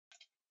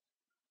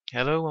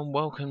Hello and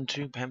welcome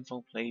to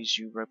Penfold Plays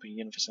Europa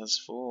Universalis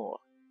 4.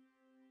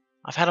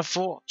 I've had a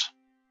thought.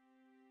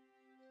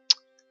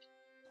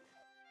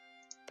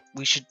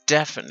 We should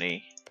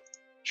definitely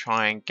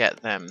try and get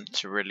them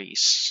to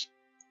release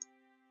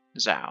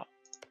Zhao.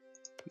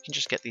 We can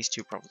just get these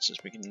two provinces,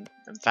 we can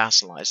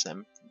vassalize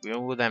them. We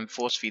will then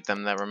force feed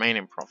them their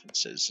remaining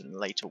provinces in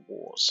later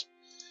wars.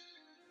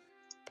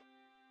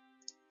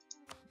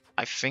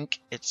 I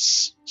think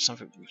it's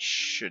something we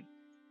should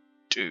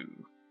do.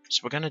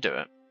 So we're going to do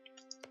it.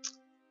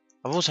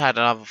 I've also had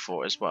another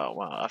thought as well.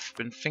 Well, I've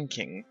been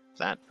thinking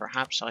that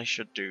perhaps I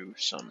should do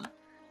some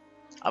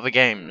other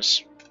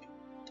games,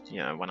 you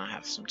know, when I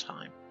have some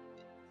time.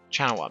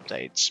 Channel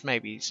updates,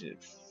 maybe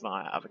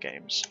via other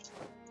games.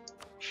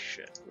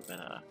 Shit, we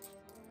better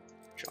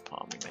drop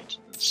army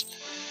maintenance.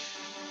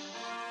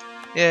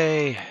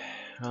 Yay!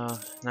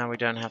 Now we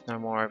don't have no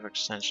more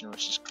overextension,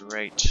 which is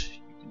great.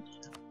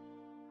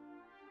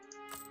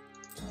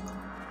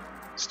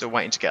 Still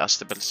waiting to get our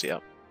stability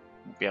up.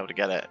 We'll be able to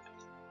get it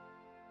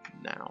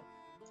now.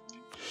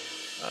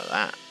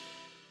 That.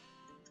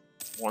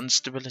 One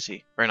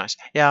stability. Very nice.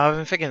 Yeah, I've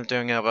been thinking of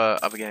doing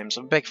other games.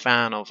 I'm a big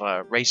fan of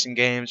racing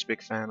games,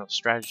 big fan of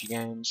strategy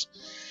games.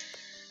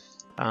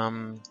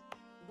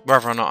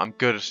 Whether or not I'm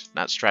good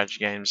at strategy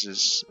games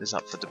is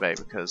up for debate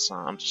because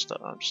I'm just an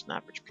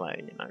average player,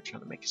 you know,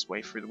 trying to make his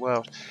way through the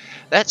world.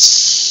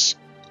 Let's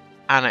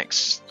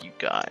annex you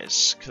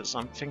guys, because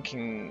I'm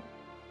thinking,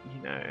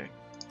 you know,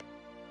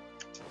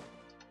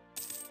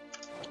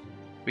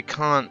 we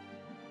can't.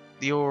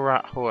 The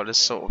Urat Horde is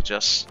sort of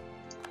just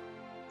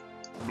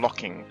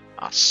blocking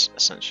us,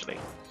 essentially.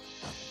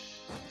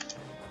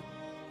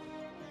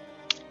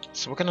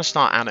 So we're going to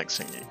start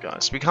annexing you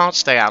guys. We can't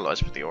stay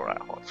allies with the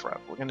Urat Horde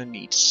forever. We're going to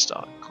need to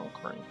start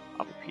conquering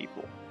other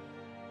people.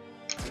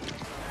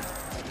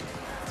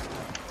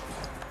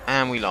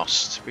 And we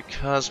lost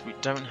because we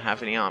don't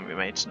have any army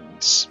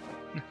maintenance.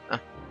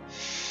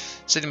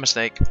 Silly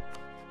mistake.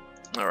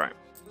 Alright,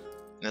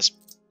 let's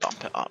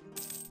bump it up.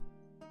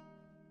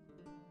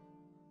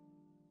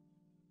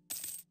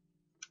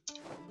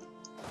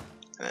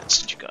 And then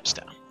send you guys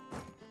down.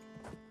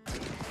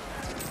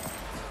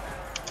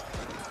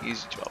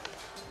 Easy job.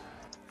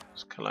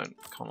 Let's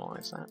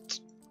colonize that.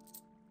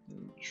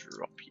 And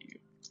drop you.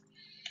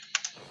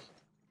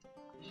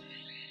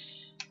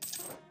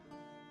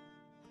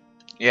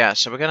 Yeah,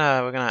 so we're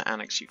gonna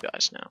annex you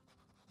guys now.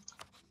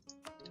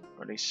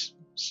 Or at least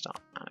start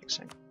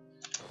annexing.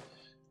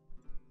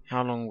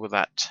 How long will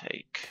that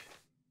take?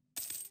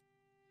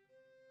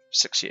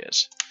 6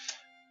 years.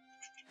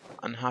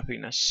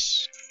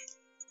 Unhappiness.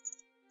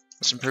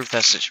 Let's improve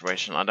their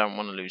situation. I don't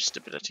want to lose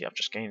stability. I've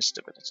just gained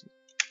stability.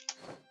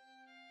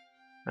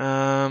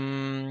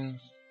 Well,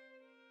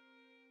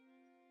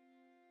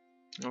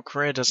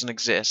 Korea doesn't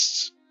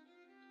exist.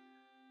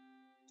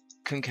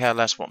 Couldn't care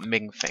less what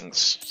Ming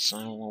thinks, so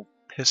we'll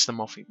piss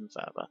them off even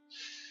further.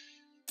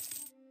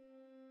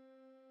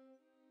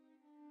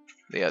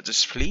 They are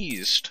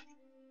displeased.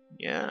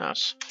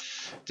 Yes.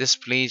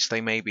 Displeased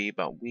they may be,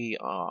 but we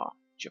are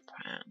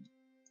Japan.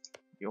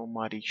 The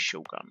almighty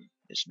Shogun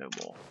is no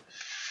more.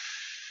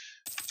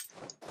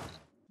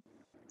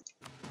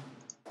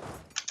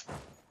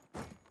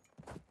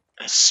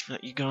 Let's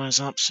split you guys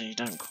up so you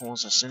don't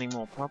cause us any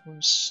more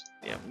problems.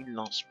 Yeah, we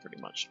lost pretty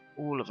much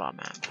all of our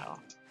manpower.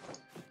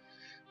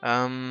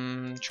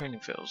 Training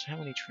fields. How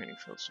many training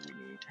fields do we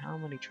need? How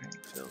many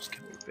training fields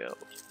can we build?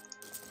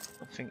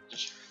 I think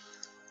just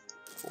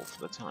 4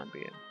 for the time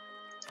being.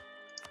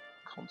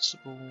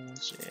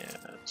 Constables, yeah,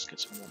 let's get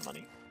some more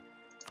money.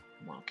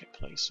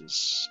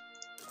 Marketplaces.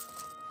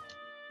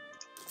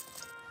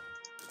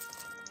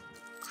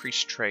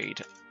 Increase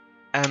trade.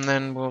 And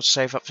then we'll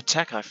save up for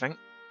tech, I think.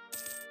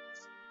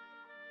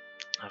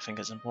 I think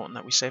it's important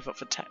that we save up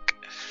for tech.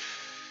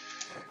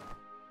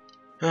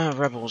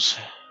 Rebels.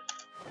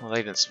 Well,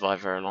 they didn't survive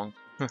very long.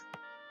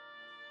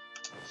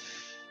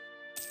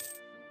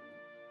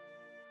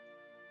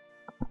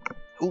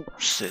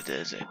 Oops, it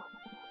is it.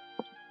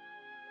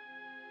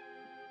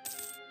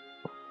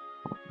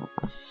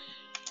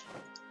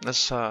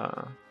 Let's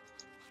we'll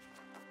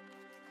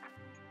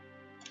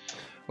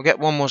get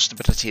one more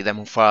stability, then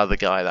we'll fire the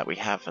guy that we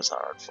have as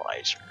our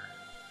advisor.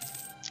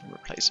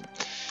 Replace him.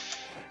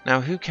 Now,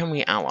 who can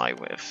we ally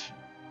with?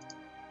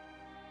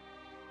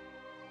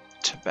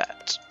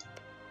 Tibet.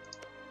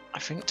 I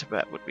think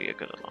Tibet would be a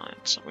good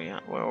alliance. We're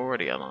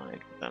already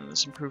allied with them.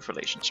 Let's improve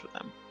relations with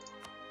them.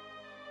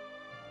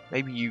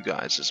 Maybe you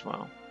guys as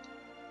well.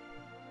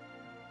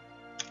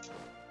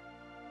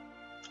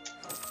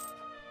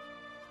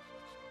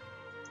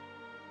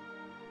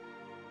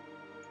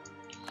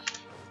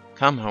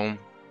 Come home.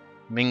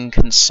 Ming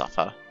can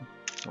suffer.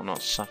 Well,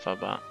 not suffer,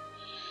 but...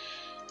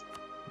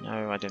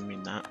 No, I didn't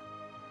mean that.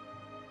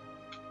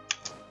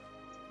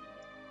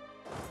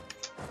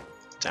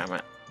 Damn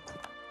it.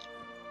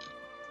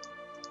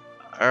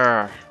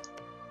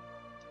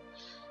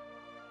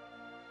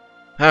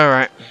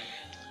 Alright.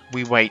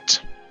 We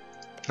wait.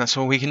 That's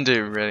all we can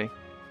do, really.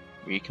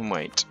 We can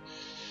wait.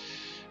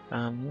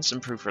 Let's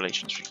improve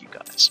relations with you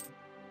guys.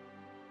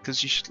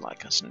 because you should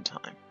like us in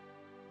time.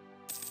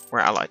 We're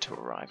allied to a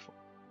rival.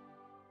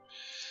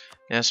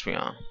 Yes, we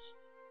are.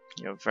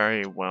 You're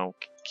very well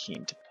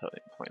keen to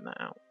point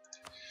that out.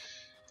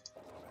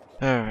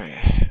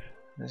 Alright.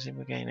 Let's see,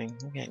 we're gaining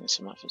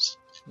some offers.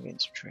 We're getting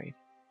some trade.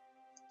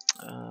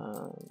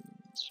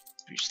 Let's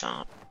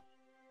restart.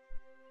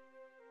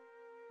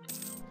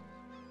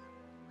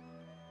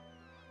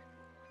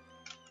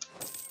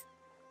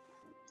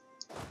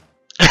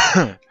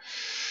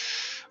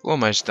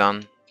 Almost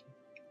done.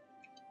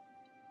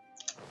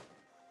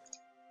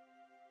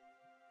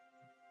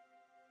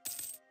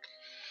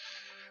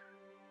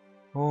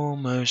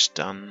 Almost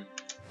done.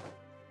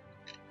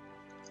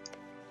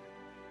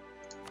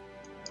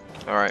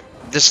 Alright,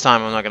 this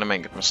time I'm not going to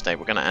make a mistake.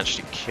 We're going to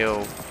actually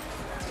kill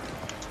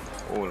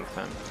all of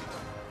them.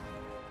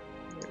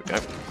 Here we go.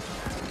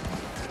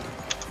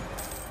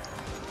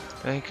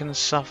 They can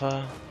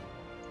suffer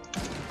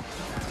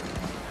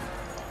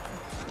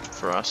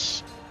for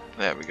us.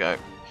 There we go.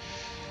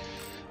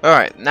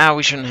 Alright, now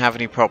we shouldn't have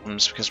any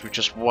problems because we've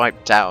just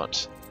wiped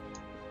out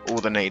all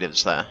the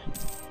natives there.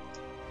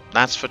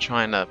 That's for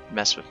trying to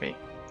mess with me.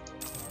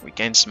 We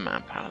gained some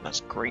manpower, that's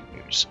great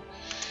news.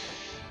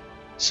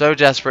 So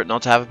desperate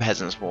not to have a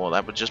peasants' war,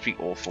 that would just be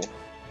awful.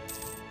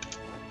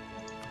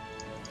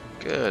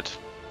 Good.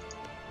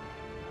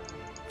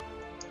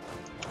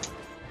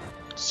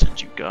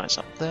 Send you guys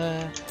up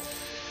there.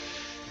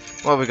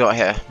 What have we got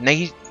here?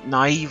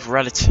 Naive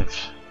relative.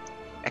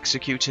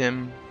 Execute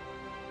him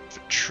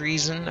for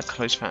treason, a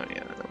close family.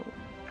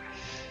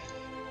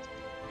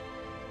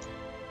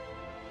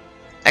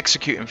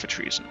 Execute him for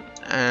treason,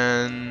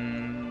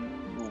 and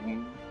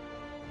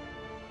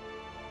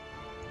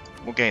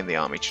we'll gain the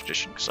army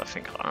tradition because I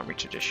think army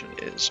tradition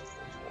is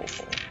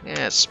awful.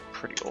 Yeah, it's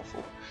pretty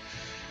awful.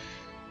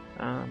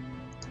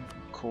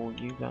 Call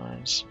you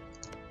guys.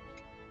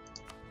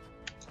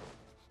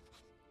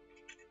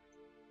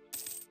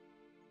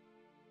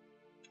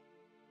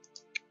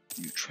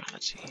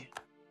 Neutrality.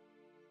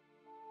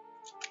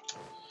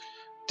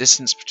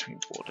 Distance between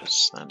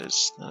borders. That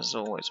is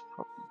always a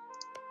problem.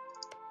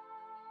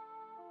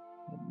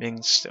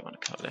 Ming's still in a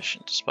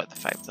coalition, despite the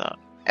fact that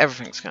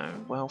everything's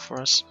going well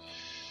for us.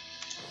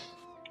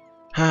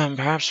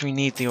 Perhaps we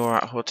need the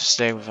Orat Horde to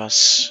stay with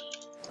us,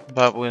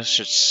 but we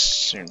should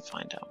soon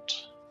find out.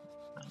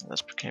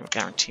 Let's proclaim a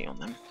guarantee on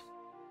them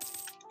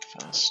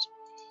first,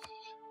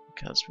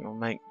 because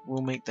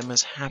we'll make them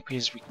as happy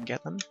as we can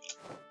get them.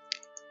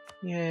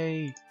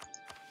 Yay!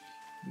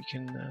 We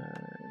can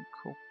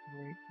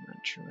incorporate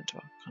Manchuria into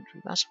our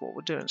country. That's what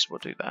we're doing, so we'll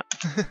do that.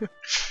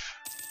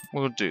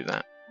 We'll do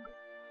that.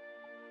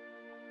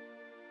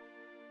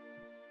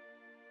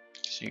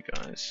 So you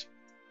guys,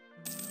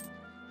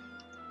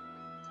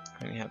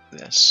 I only have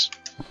this,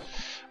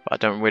 but I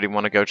don't really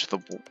want to go to the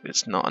war.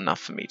 It's not enough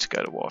for me to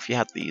go to war. If you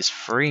had these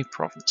 3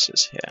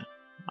 provinces here,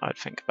 I'd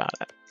think about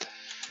it.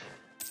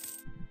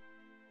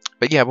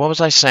 But yeah, what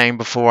was I saying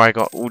before I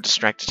got all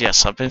distracted?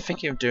 Yes, I've been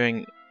thinking of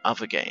doing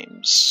other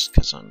games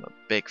because I'm a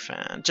big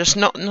fan. Just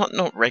not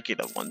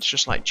regular ones,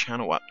 just like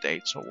channel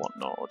updates or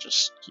whatnot, or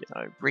just, you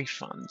know,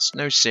 refunds.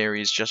 No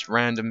series, just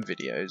random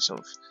videos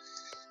of,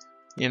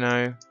 you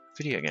know,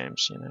 video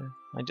games. You know,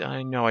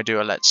 I know I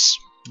do a Let's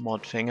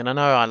Mod thing, and I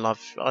know I love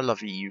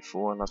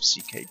EU4, I love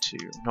CK2.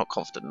 I'm not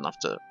confident enough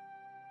to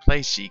play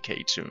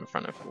CK2 in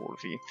front of all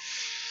of you,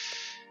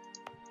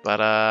 but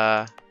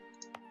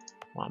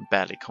well, I'm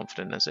barely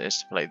confident as it is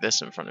to play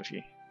this in front of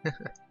you.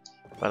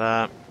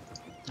 But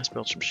let's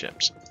build some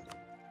ships.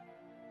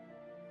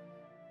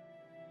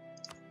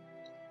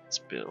 Let's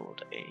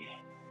build a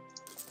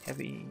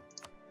heavy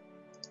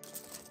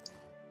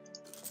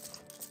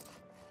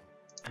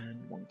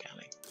and 1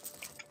 galley.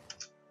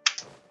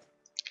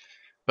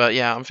 But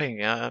yeah, I'm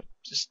thinking,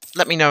 just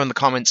let me know in the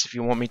comments if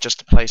you want me just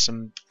to play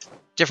some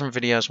different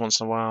videos once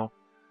in a while.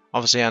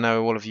 Obviously, I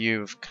know all of you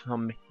have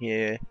come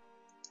here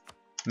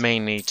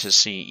mainly to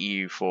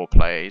see EU4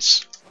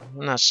 plays,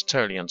 and that's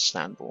totally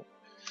understandable.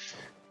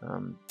 I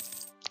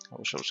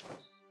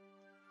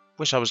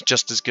wish I was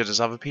just as good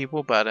as other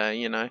people, but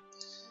you know,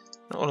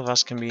 not all of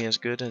us can be as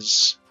good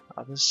as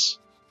others.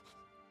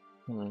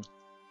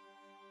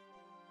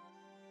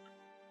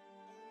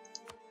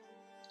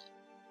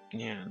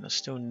 Yeah, and they're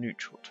still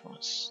neutral to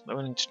us. They're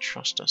willing to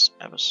trust us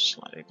ever so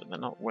slightly, but they're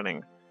not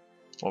willing.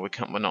 Well,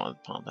 we're not a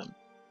part of them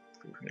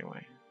group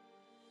anyway.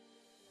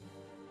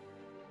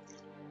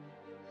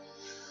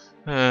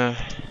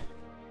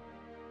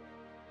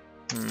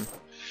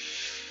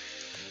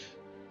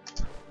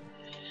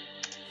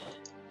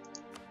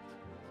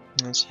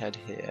 Let's head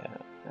here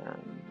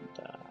and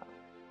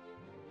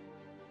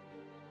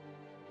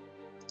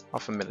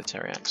offer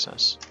military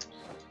access.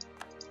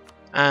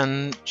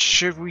 And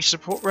should we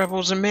support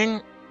rebels in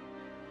Ming?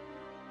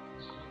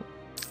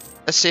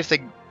 Let's see if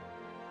they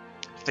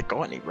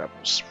got any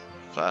rebels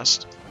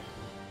first.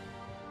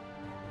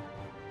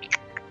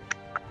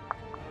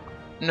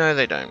 No,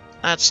 they don't.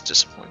 That's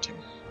disappointing.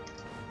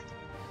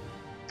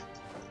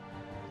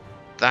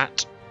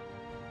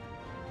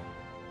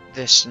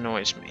 This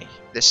annoys me.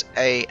 This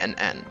A and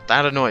N.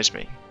 That annoys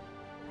me.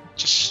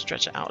 just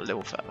stretch it out a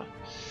little further.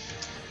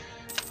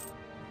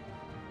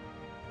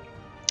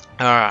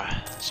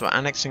 So we're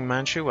annexing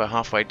Manchu, we're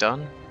halfway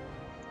done.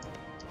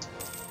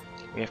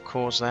 We have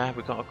cores there. Have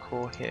we got a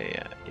core here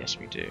yet? Yes,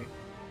 we do.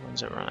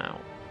 When's it run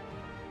out?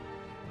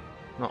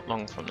 Not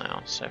long from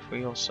now. So if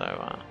we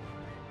also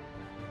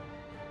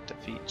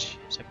defeat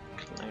a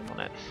claim on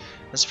it,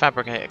 let's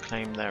fabricate a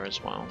claim there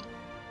as well.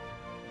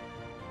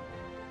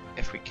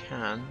 If we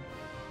can.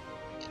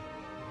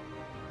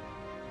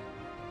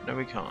 No,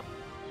 we can't.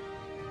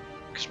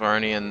 Because we're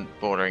only in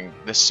bordering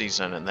this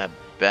season and they're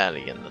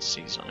barely in the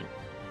season.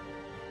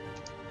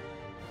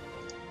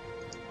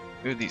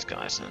 Who are these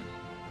guys then?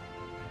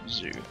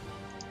 Zoo.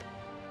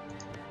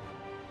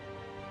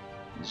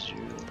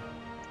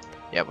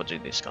 Yeah, we'll do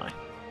this guy.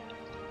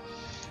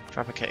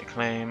 Fabricate a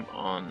claim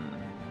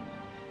on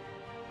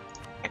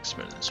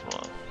X-Men as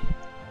well.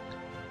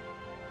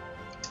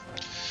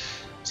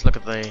 Let's look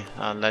at the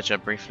ledger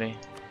briefly.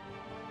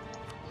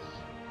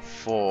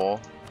 4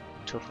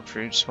 total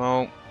troops.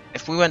 Well,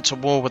 if we went to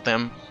war with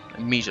them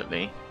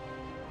immediately,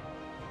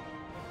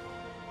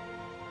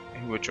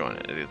 who would join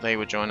it? They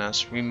would join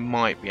us. We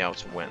might be able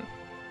to win.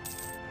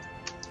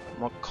 I'm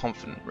not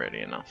confident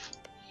really enough.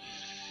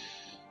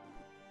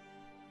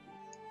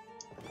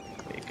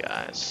 Hey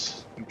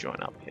guys, you join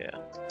up here.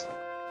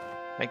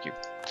 Thank you.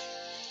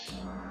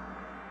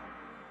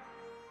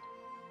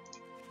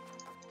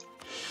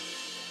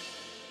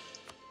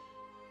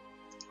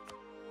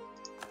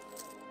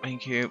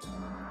 Thank you.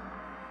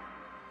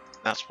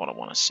 That's what I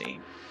want to see.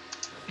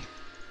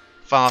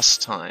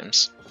 Fast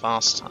times.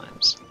 Fast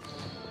times.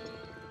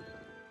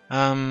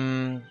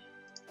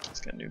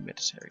 Let's get a new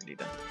military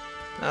leader.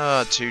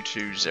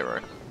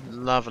 220.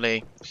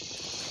 Lovely.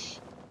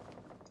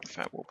 In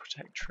fact, we'll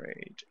protect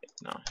trade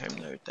in our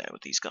home node there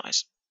with these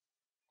guys.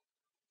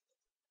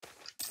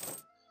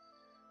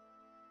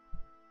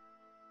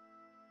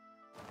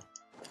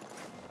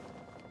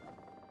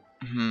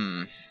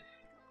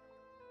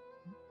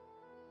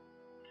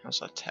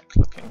 How's our tech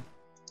looking?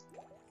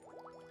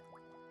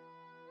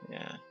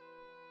 Yeah.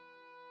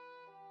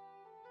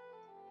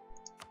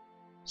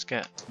 Let's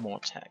get more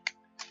tech.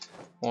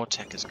 More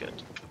tech is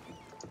good.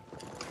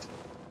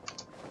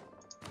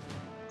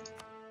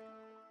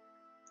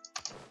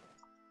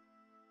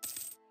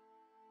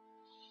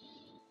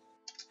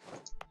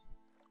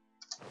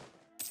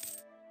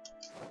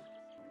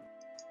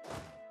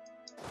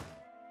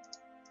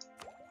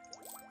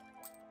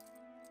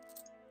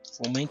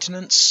 Full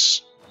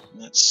maintenance.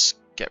 Let's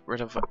get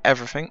rid of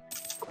everything.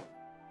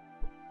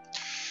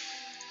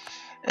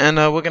 And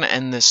we're going to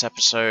end this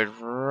episode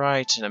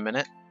right in a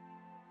minute.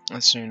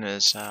 As soon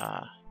as...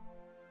 well,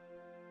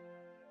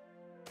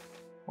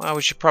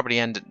 we should probably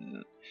end it...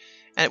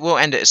 And we'll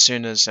end it as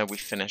soon as we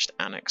finished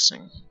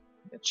annexing.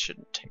 It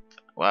shouldn't take...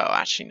 Well,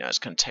 actually, no, it's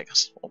going to take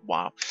us a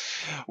while.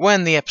 We'll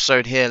end the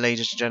episode here,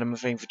 ladies and gentlemen.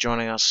 Thank you for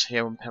joining us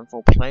here on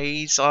Penfold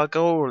Plays. Our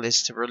goal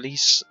is to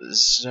release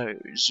Zoo.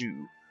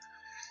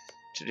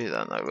 To do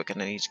that, though, we're going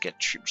to need to get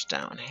troops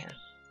down here.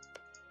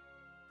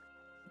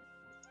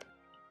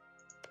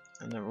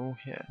 And they're all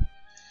here.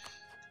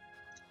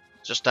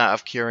 Just out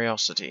of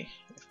curiosity,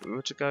 if we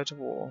were to go to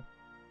war,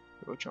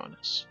 who would join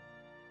us?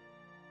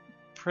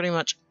 Pretty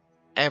much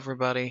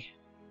everybody,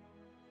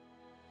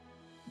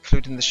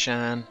 including the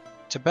Shan.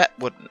 Tibet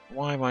wouldn't.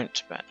 Why won't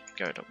Tibet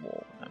go to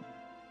war with them?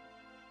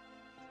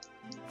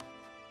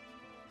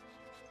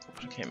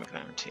 Became a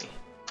guarantee.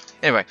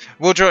 Anyway,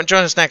 we'll join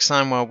us next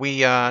time while we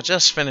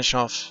just finish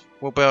off.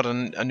 We'll build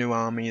a new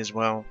army as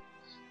well,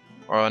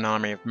 or an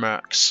army of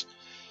mercs,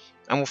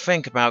 and we'll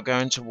think about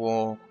going to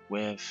war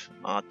with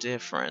our dear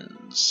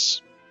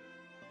friends.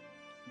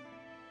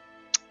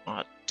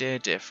 Our dear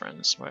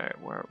friends. Where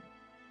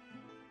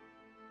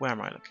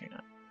am I looking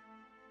at?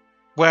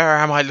 Where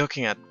am I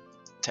looking at?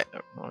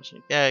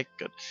 Technology. Yeah,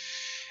 good.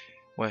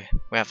 We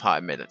have high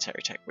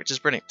military tech, which is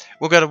brilliant.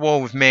 We'll go to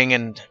war with Ming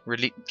and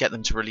get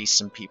them to release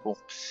some people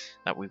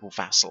that we will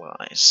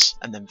vassalize,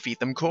 and then feed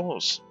them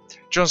cores.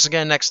 Join us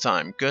again next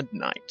time. Good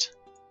night.